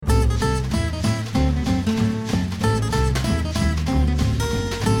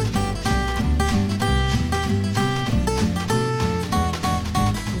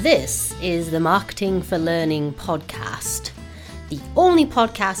This is the Marketing for Learning podcast, the only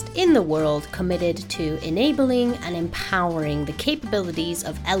podcast in the world committed to enabling and empowering the capabilities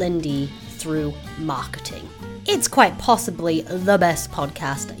of L&D through marketing. It's quite possibly the best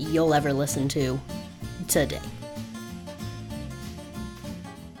podcast you'll ever listen to today.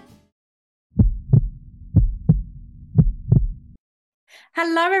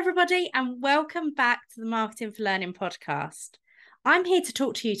 Hello, everybody, and welcome back to the Marketing for Learning podcast. I'm here to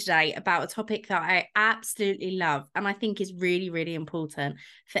talk to you today about a topic that I absolutely love and I think is really, really important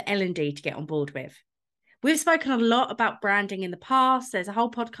for L&D to get on board with. We've spoken a lot about branding in the past. There's a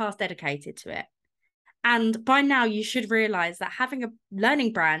whole podcast dedicated to it. And by now, you should realise that having a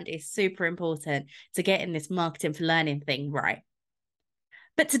learning brand is super important to getting this marketing for learning thing right.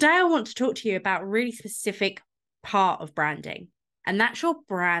 But today, I want to talk to you about a really specific part of branding, and that's your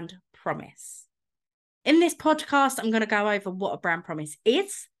brand promise. In this podcast, I'm going to go over what a brand promise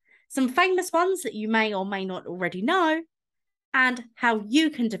is, some famous ones that you may or may not already know, and how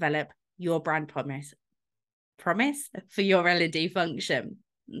you can develop your brand promise for your L&D function.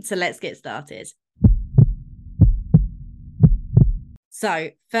 So let's get started.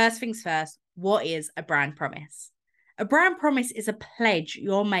 So first things first, what is a brand promise? A brand promise is a pledge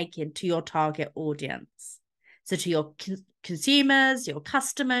you're making to your target audience. So to your consumers, your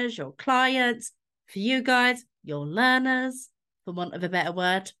customers, your clients, for you guys, your learners, for want of a better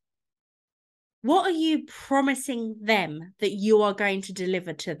word. What are you promising them that you are going to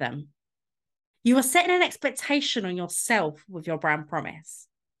deliver to them? You are setting an expectation on yourself with your brand promise.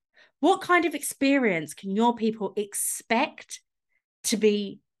 What kind of experience can your people expect to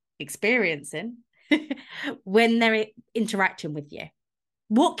be experiencing when they're interacting with you?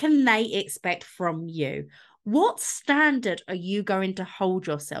 What can they expect from you? What standard are you going to hold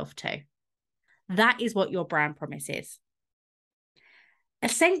yourself to? That is what your brand promise is.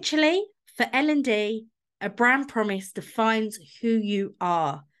 Essentially, for L&D, a brand promise defines who you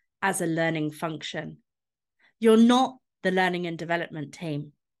are as a learning function. You're not the learning and development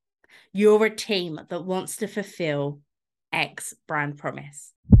team. You're a team that wants to fulfill X brand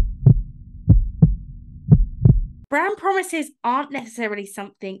promise. Brand promises aren't necessarily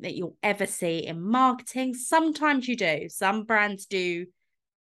something that you'll ever see in marketing. Sometimes you do. Some brands do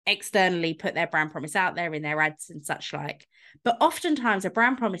externally put their brand promise out there in their ads and such like. But oftentimes a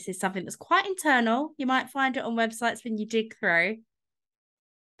brand promise is something that's quite internal. You might find it on websites when you dig through.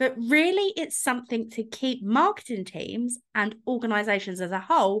 But really, it's something to keep marketing teams and organizations as a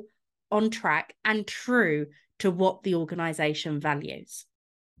whole on track and true to what the organization values.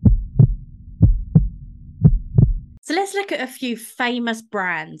 So let's look at a few famous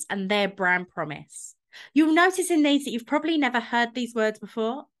brands and their brand promise. You'll notice in these that you've probably never heard these words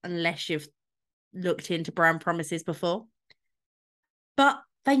before, unless you've looked into brand promises before. But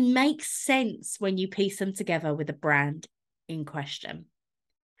they make sense when you piece them together with the brand in question.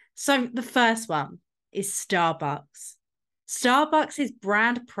 So the first one is Starbucks. Starbucks'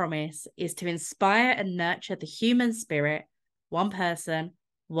 brand promise is to inspire and nurture the human spirit, one person,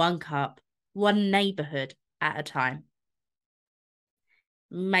 one cup, one neighborhood at a time.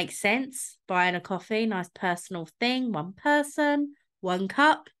 Makes sense. Buying a coffee, nice personal thing, one person, one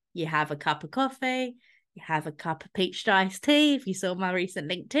cup. You have a cup of coffee, you have a cup of peach iced tea. If you saw my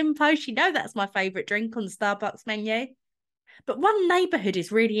recent LinkedIn post, you know that's my favorite drink on the Starbucks menu. But one neighborhood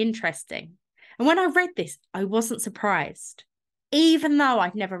is really interesting. And when I read this, I wasn't surprised, even though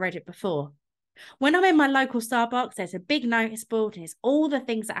I'd never read it before. When I'm in my local Starbucks, there's a big notice board and it's all the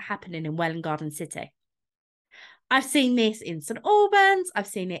things that are happening in Welwyn Garden City. I've seen this in St Albans. I've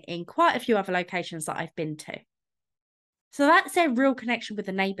seen it in quite a few other locations that I've been to. So that's a real connection with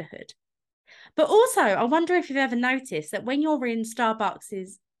the neighbourhood. But also, I wonder if you've ever noticed that when you're in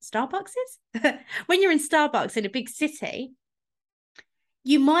Starbucks when you're in Starbucks in a big city,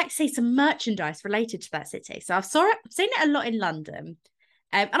 you might see some merchandise related to that city. So I've seen it a lot in London.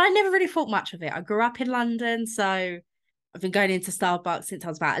 And I never really thought much of it. I grew up in London, so I've been going into Starbucks since I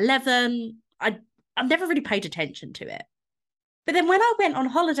was about 11. I've never really paid attention to it. But then when I went on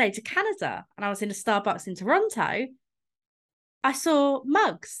holiday to Canada and I was in a Starbucks in Toronto, I saw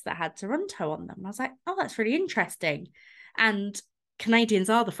mugs that had Toronto on them. I was like, oh, that's really interesting. And Canadians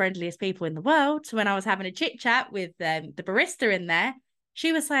are the friendliest people in the world. So when I was having a chit chat with the barista in there,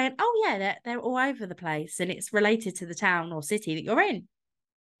 she was saying, oh, yeah, they're all over the place and it's related to the town or city that you're in.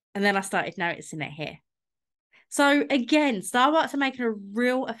 And then I started noticing it here. So again, Starbucks are making a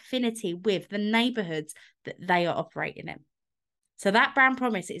real affinity with the neighborhoods that they are operating in. So that brand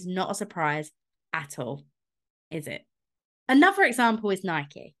promise is not a surprise at all, is it? Another example is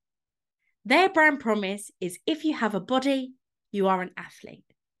Nike. Their brand promise is if you have a body, you are an athlete.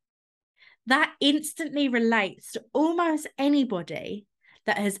 that instantly relates to almost anybody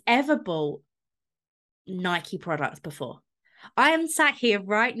that has ever bought Nike products before. I am sat here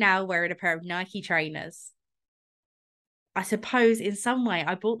right now wearing a pair of Nike trainers. I suppose in some way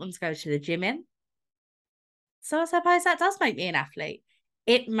I bought them to go to the gym in. So I suppose that does make me an athlete.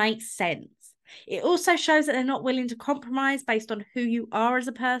 It makes sense. It also shows that they're not willing to compromise based on who you are as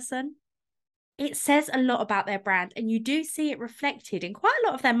a person. It says a lot about their brand, and you do see it reflected in quite a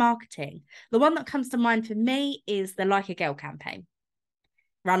lot of their marketing. The one that comes to mind for me is the Like a Girl campaign.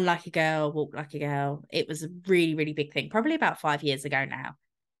 Run like a girl, walk like a girl. It was a really, really big thing, probably about 5 years ago now.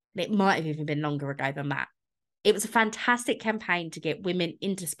 It might have even been longer ago than that. It was a fantastic campaign to get women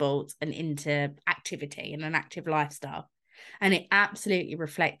into sports and into activity and an active lifestyle. And it absolutely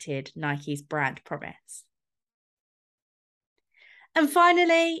reflected Nike's brand promise. And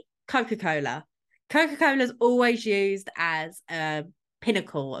finally, Coca-Cola. Coca-Cola is always used as a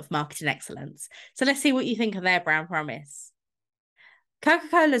pinnacle of marketing excellence. So let's see what you think of their brand promise.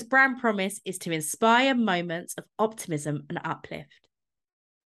 Coca-Cola's brand promise is to inspire moments of optimism and uplift.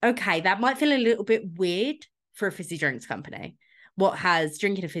 Okay, that might feel a little bit weird for a fizzy drinks company. What has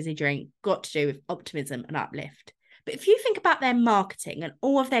drinking a fizzy drink got to do with optimism and uplift? But if you think about their marketing and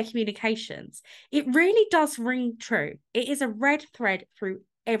all of their communications, it really does ring true. It is a red thread through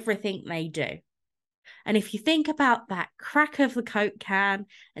everything they do. And if you think about that crack of the Coke can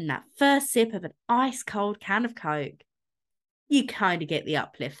and that first sip of an ice cold can of Coke, you kind of get the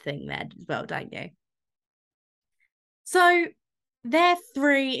uplift thing there as well, don't you? So they're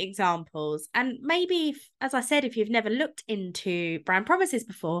 3 examples. And maybe, as I said, if you've never looked into brand promises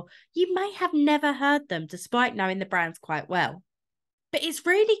before, you may have never heard them despite knowing the brands quite well. But it's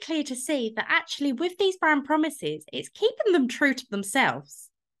really clear to see that actually with these brand promises, it's keeping them true to themselves.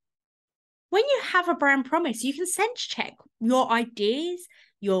 When you have a brand promise, you can sense check your ideas,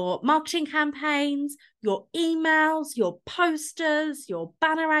 your marketing campaigns, your emails, your posters, your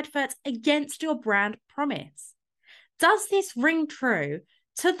banner adverts against your brand promise. Does this ring true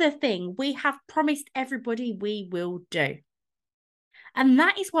to the thing we have promised everybody we will do? And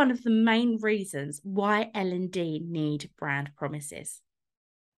that is one of the main reasons why L&D need brand promises.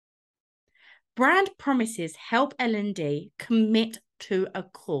 Brand promises help L&D commit to a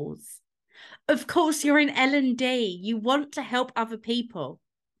cause. Of course, you're in L&D. You want to help other people.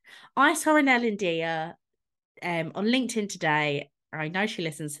 I saw an L&D on LinkedIn today. I know she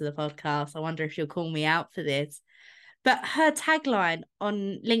listens to the podcast. I wonder if she'll call me out for this. But her tagline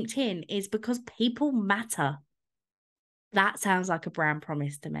on LinkedIn is because people matter. That sounds like a brand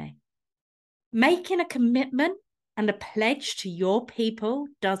promise to me. Making a commitment and a pledge to your people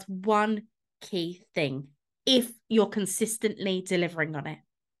does one key thing if you're consistently delivering on it.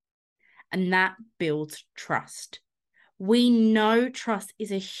 And that builds trust. We know trust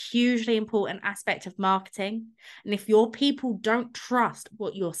is a hugely important aspect of marketing. And if your people don't trust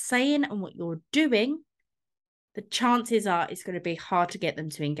what you're saying and what you're doing, the chances are it's going to be hard to get them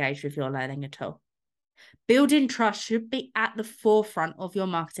to engage with your learning at all. Building trust should be at the forefront of your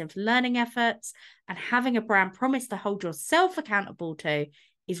marketing for learning efforts, and having a brand promise to hold yourself accountable to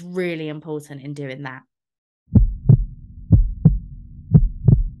is really important in doing that.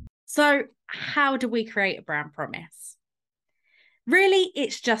 So, how do we create a brand promise? Really,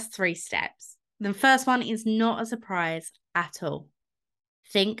 it's just 3 steps. The first one is not a surprise at all.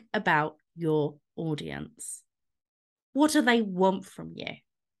 Think about your audience. What do they want from you?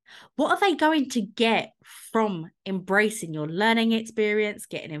 What are they going to get from embracing your learning experience,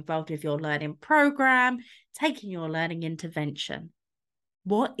 getting involved with your learning program, taking your learning intervention?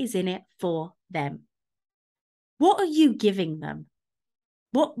 What is in it for them? What are you giving them?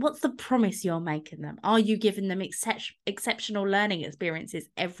 What's the promise you're making them? Are you giving them exceptional learning experiences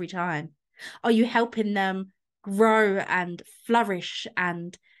every time? Are you helping them grow and flourish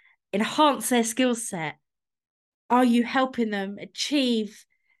and enhance their skill set? Are you helping them achieve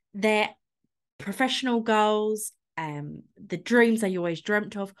their professional goals, the dreams they always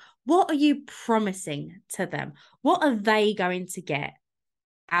dreamt of? What are you promising to them? What are they going to get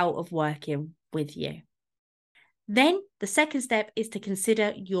out of working with you? Then the second step is to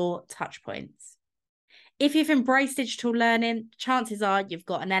consider your touch points. If you've embraced digital learning, chances are you've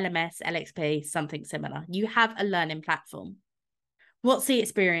got an LMS, LXP, something similar. You have a learning platform. What's the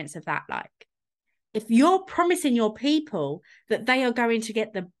experience of that like? If you're promising your people that they are going to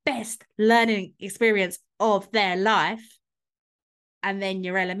get the best learning experience of their life, and then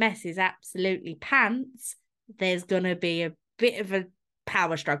your LMS is absolutely pants, there's going to be a bit of a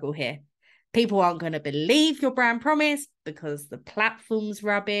power struggle here. People aren't going to believe your brand promise because the platform's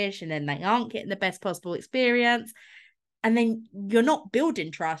rubbish and then they aren't getting the best possible experience. And then you're not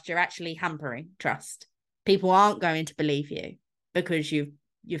building trust, you're actually hampering trust. People aren't going to believe you because you've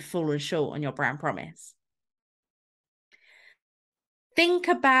fallen short on your brand promise. Think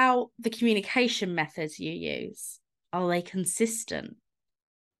about the communication methods you use. Are they consistent?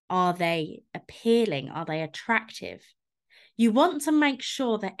 Are they appealing? Are they attractive? You want to make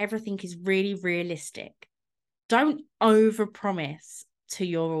sure that everything is really realistic. Don't overpromise to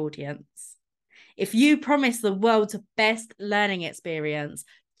your audience. If you promise the world's best learning experience,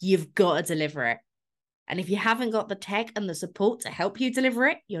 you've got to deliver it. And if you haven't got the tech and the support to help you deliver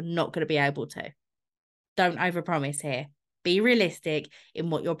it, you're not going to be able to. Don't overpromise here. Be realistic in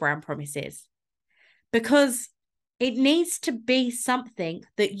what your brand promise is. Because it needs to be something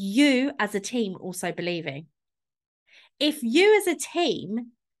that you as a team also believe in. If you as a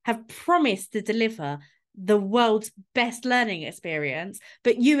team have promised to deliver the world's best learning experience,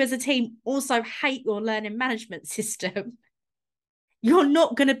 but you as a team also hate your learning management system, you're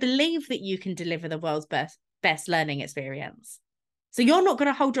not going to believe that you can deliver the world's best learning experience. So you're not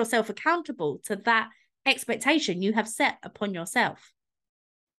going to hold yourself accountable to that expectation you have set upon yourself.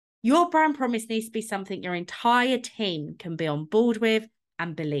 Your brand promise needs to be something your entire team can be on board with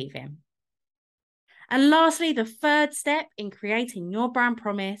and believe in. And lastly, the third step in creating your brand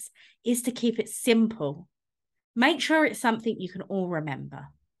promise is to keep it simple. Make sure it's something you can all remember.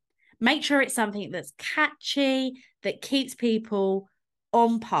 Make sure it's something that's catchy, that keeps people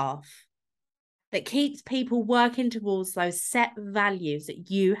on path, that keeps people working towards those set values that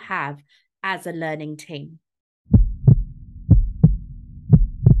you have as a learning team.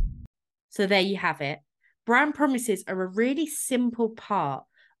 So there you have it. Brand promises are a really simple part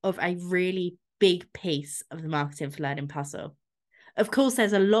of a really big piece of the marketing for learning puzzle. Of course,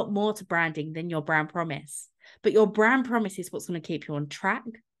 there's a lot more to branding than your brand promise, but your brand promise is what's going to keep you on track.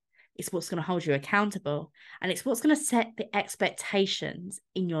 It's what's going to hold you accountable, and it's what's going to set the expectations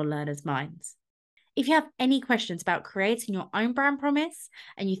in your learners' minds. If you have any questions about creating your own brand promise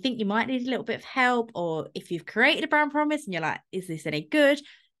and you think you might need a little bit of help, or if you've created a brand promise and you're like, is this any good?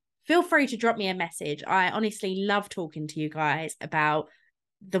 Feel free to drop me a message. I honestly love talking to you guys about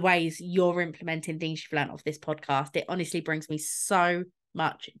the ways you're implementing things you've learned off this podcast. It honestly brings me so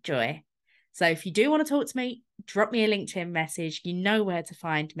much joy. So if you do want to talk to me, drop me a LinkedIn message. You know where to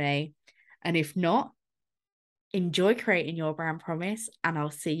find me. And if not, enjoy creating your brand promise, and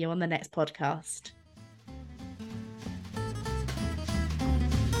I'll see you on the next podcast.